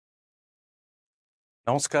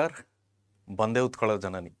Namaskar, Bande Utkala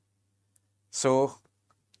Janani. So,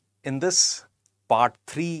 in this part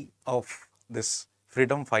 3 of this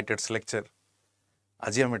Freedom Fighters lecture,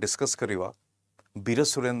 aji ame discuss kariwa Veer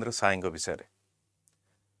Surendra Sai ko bisare.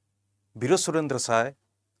 Veer Surendra Sai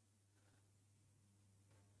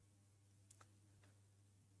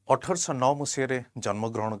 1809 मसीह जन्म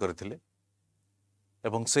ग्रहण करथिले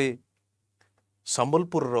एवं से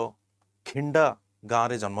संबलपुर रो खिंडा गाँव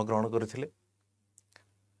रे जन्म ग्रहण करथिले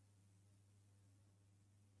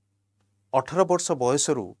 18 वर्ष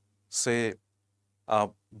बयसरू से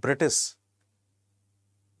ब्रिटिश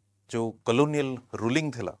जो कॉलोनियल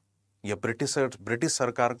रूलिंग थिला या ब्रिटिश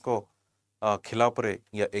सरकार को खिलाफ रे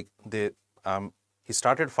या एक दे he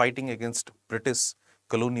started fighting against British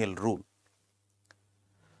colonial rule.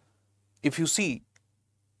 If you see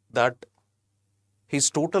that his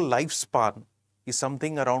total lifespan is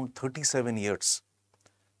something around 37 years,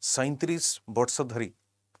 37 वर्ष धरी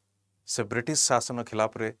से ब्रिटिश शासन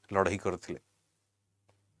खिलाफ रे लड़ाई करथिले.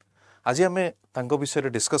 आज आमे तांको विषय रे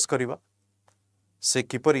डिस्कस करिवा से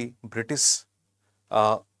किपरि ब्रिटिश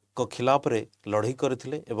को खिलाफ रे लड़ाई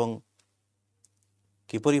करथिले एवं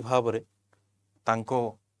किपरि भाव रे तांको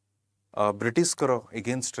ब्रिटिश कर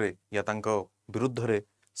एगेंस्ट रे या तांको विरुद्ध रे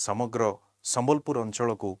समग्र संबलपुर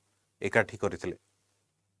अंचल को एकाठी करथिले.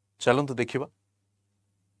 चलंतु देखिबा.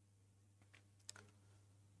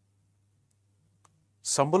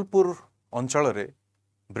 संबलपुर अंचल रे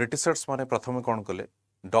ब्रिटिशर्स माने प्रथम कौन कले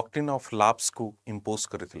डॉक्ट्रिन ऑफ लैप्स को इंपोज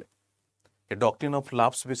करथिले. ए डॉक्ट्रिन ऑफ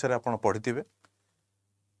लैप्स विषय आपण पढ़िथिबे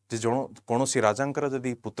जे जण कोनोसी राजांकर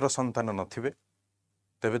जदि पुत्र संतान नथिबे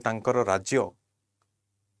तबे तांकर राज्य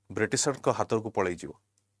ब्रिटिशर को हाथ को पळै जिवो.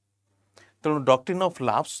 तेणु डॉक्ट्रिन ऑफ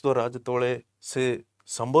लैप्स द्वारा जतोले से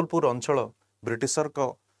संबलपुर अंचल ब्रिटिशर को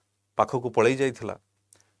पाखक पळै जाइथिला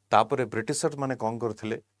तापरे ब्रिटिशर माने कोन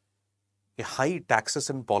करथिले a high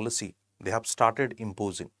taxation policy they have started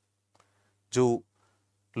imposing. जो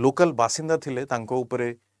लोकल बासिंदा थिले तांको ऊपर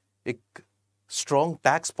एक strong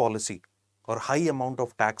tax policy और high amount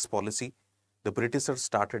of tax policy the Britishers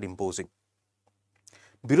started imposing.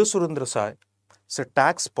 वीर सुरेंद्र साय से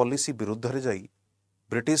टैक्स पॉलिसी विरुद्ध रे जाई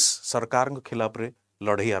ब्रिटिश सरकार के खिलाफ रे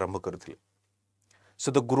लड़ाई आरंभ करथिले.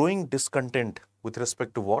 So the growing discontent with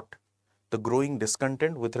respect to what? The growing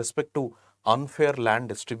discontent with respect to unfair land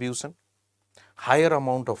distribution, higher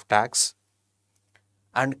amount of tax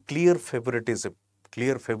and clear favoritism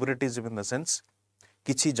in the sense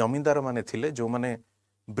किछि जमींदार माने थिले जो माने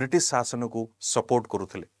ब्रिटिश शासन को सपोर्ट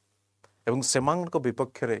करुथिले एवं सेमान को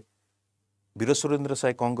विपक्ष रे वीर सुरेंद्र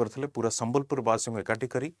साय कोन करथिले पूरा संबलपुर वासी को एकाठी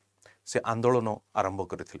करी से आंदोलन आरंभ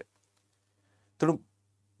करथिले. तेणु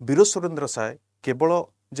वीर सुरेंद्र साय केवल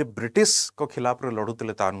जे ब्रिटिश को खिलाफ रे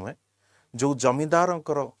लड़ुथिले ता नुहे जो जमींदार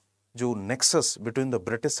जो nexus between the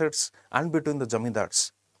Britishers and between the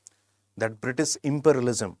zamindars, that British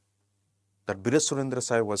imperialism, that Veer Surendra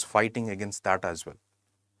Sai was fighting against that as well.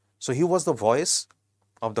 So he was the voice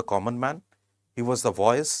of the common man, he was the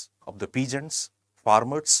voice of the peasants,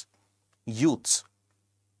 farmers, youths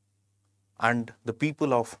and the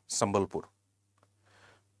people of Sambalpur.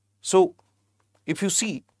 So if you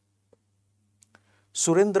see,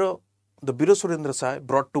 the Veer Surendra Sai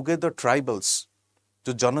brought together tribals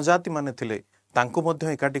जो जनजाति माने थिले तांको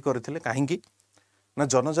मध्य एकाठी करथिले. काहेकि ना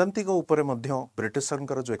जनजाति को ऊपर मध्य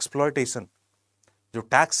ब्रिटिशर जो एक्सप्लॉयटेशन जो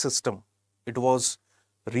tax system it was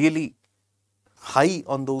really high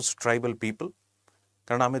on those tribal people.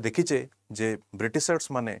 कारण आमे देखिचे जे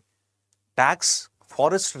ब्रिटिशर्स माने टैक्स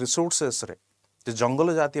फॉरेस्ट रिसोर्सेस रे जो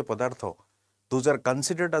जंगल जातीय पदार्थ those are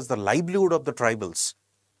considered as the livelihood of the tribals.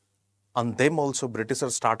 On them also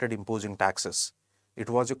Britishers started imposing taxes. It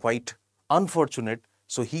was a quite unfortunate.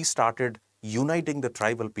 So he started uniting the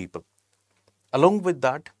tribal people. Along with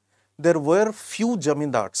that, there were few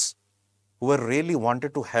zamindars who were really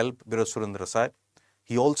wanted to help Veer Surendra Sai.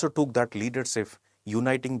 He also took that leadership,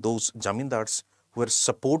 uniting those zamindars who were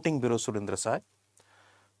supporting Veer Surendra Sai.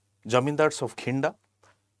 Zamindars of Khinda,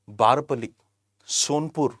 Barpali,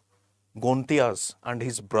 Sonpur, Gontias and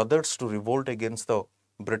his brothers to revolt against the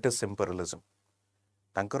British imperialism.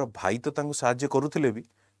 तांकर भाई तो तांको साहाय्य करुथिले भी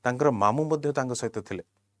तांकर मामू मध्य तांको सहित थिले.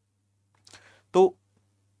 तो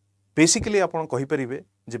बेसिकली आपण कहि परिबे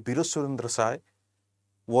जे वीर Surendra Sai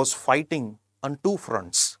was fighting on two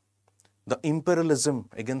fronts, the imperialism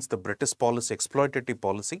against the British policy, exploitative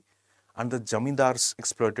policy and the zamindars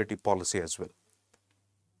exploitative policy as well.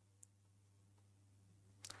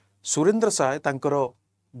 Surendra Sai तांकर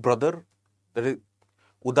brother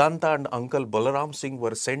Udanta and uncle Balaram Singh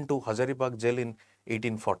were sent to Hazaribagh jail in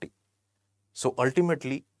 1840. So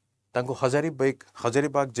ultimately तांको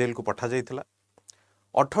Hazaribagh jail को पठा जाइथिला.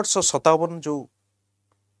 1857 जो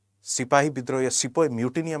सिपाही विद्रोह या सिपाही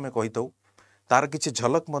mutiny आम कही था तार किसी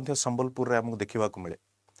झलक मध्य संबलपुर रे आमको देखा मिले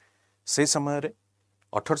से समय रे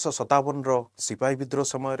 1857 रो सिपाही विद्रोह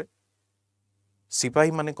समय रे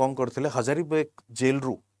सिपाही माने कौन करथिले हजारीबाग जेल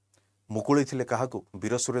रु मुकुली थिले काहाकू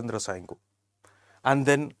वीर सुरेंद्र साई को and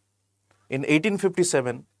then in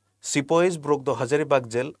 1857 sepoys broke the Hazaribagh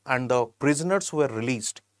jail and the prisoners were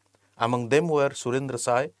released. Among them were Surendra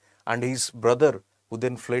Sai and his brother who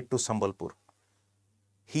then fled to Sambalpur.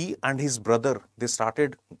 He and his brother they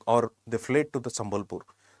started or they fled to the Sambalpur.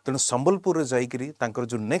 तेणु संबलपुर रे जाइकरी तांकर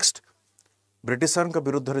जो next britisher का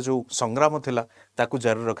विरुद्ध रे जो संग्राम थिला ताकू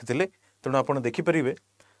जारी रखिथिले तेणु आपण देखि परिबे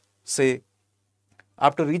से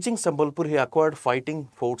after reaching Sambalpur he acquired fighting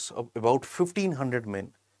force of about 1500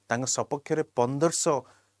 men. तांग सपक्ष रे 1500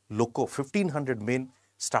 लोक 1500 men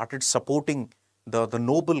started supporting the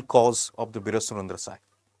noble cause of the Veer Surendra Sai.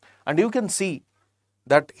 And you can see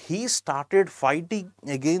that he started fighting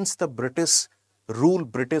against the British rule,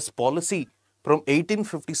 British policy from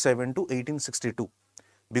 1857 to 1862.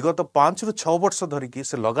 विगत 5 ରୁ 6 वर्ष धरिकी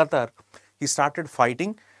से लगातार he started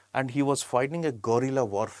fighting and he was fighting a guerrilla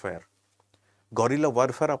warfare. Guerrilla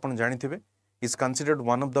warfare आपण जानिथिबे is considered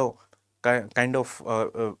one of the kind of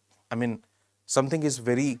I mean something is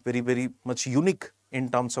very much unique in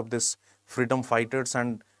terms of this freedom fighters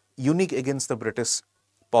and unique against the British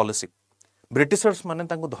policy. Britishers माने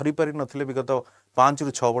तांको धरि पारि नथिले विगत 5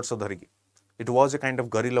 ରୁ 6 वर्ष धरिकी. It was a kind of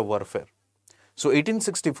guerrilla warfare. So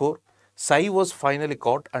 1864 Sai was finally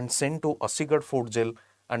caught and sent to Assigad Fort jail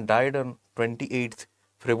and died on 28th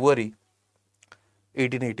February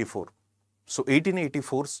 1884. So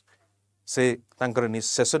 1884 से तांकर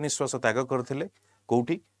शेष निश्वास त्याग करथिले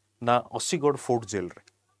कोठी ना असीगढ़ फोर्ट जेल रे.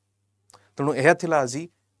 तेणु यह थिला आज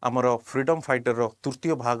आमर फ्रीडम फाइटर रो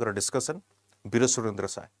तृतीय भाग रो डिस्कशन वीर सुरेंद्र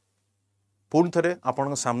साय. पुणी थरे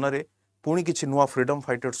आपण सामने पुणी किछि नुआ फ्रीडम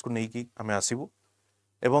फाइटर्स को नेकी आमे आसीबु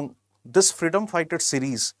एवं this freedom fighter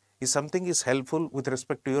series is something is helpful with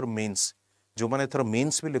respect to your mains. जो माने थर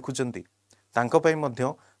मेन्स भी लिखुचंती तांको पई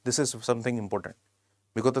मध्य दिस इज समथिंग इंपोर्टेंट.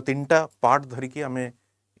 विगत 3टा पार्ट धरिकी आमे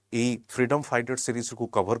ए फ्रीडम फाइटर सीरीज को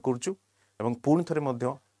कवर करचु एवं पुणी थरे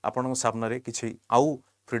मध्य आपण सामने किछि आउ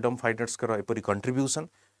फ्रीडम फाइटर्स कर एपरी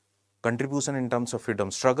contribution in terms of freedom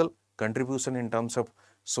struggle, contribution in terms of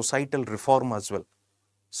societal reform as well.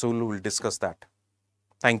 So we will discuss that.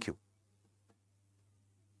 Thank you.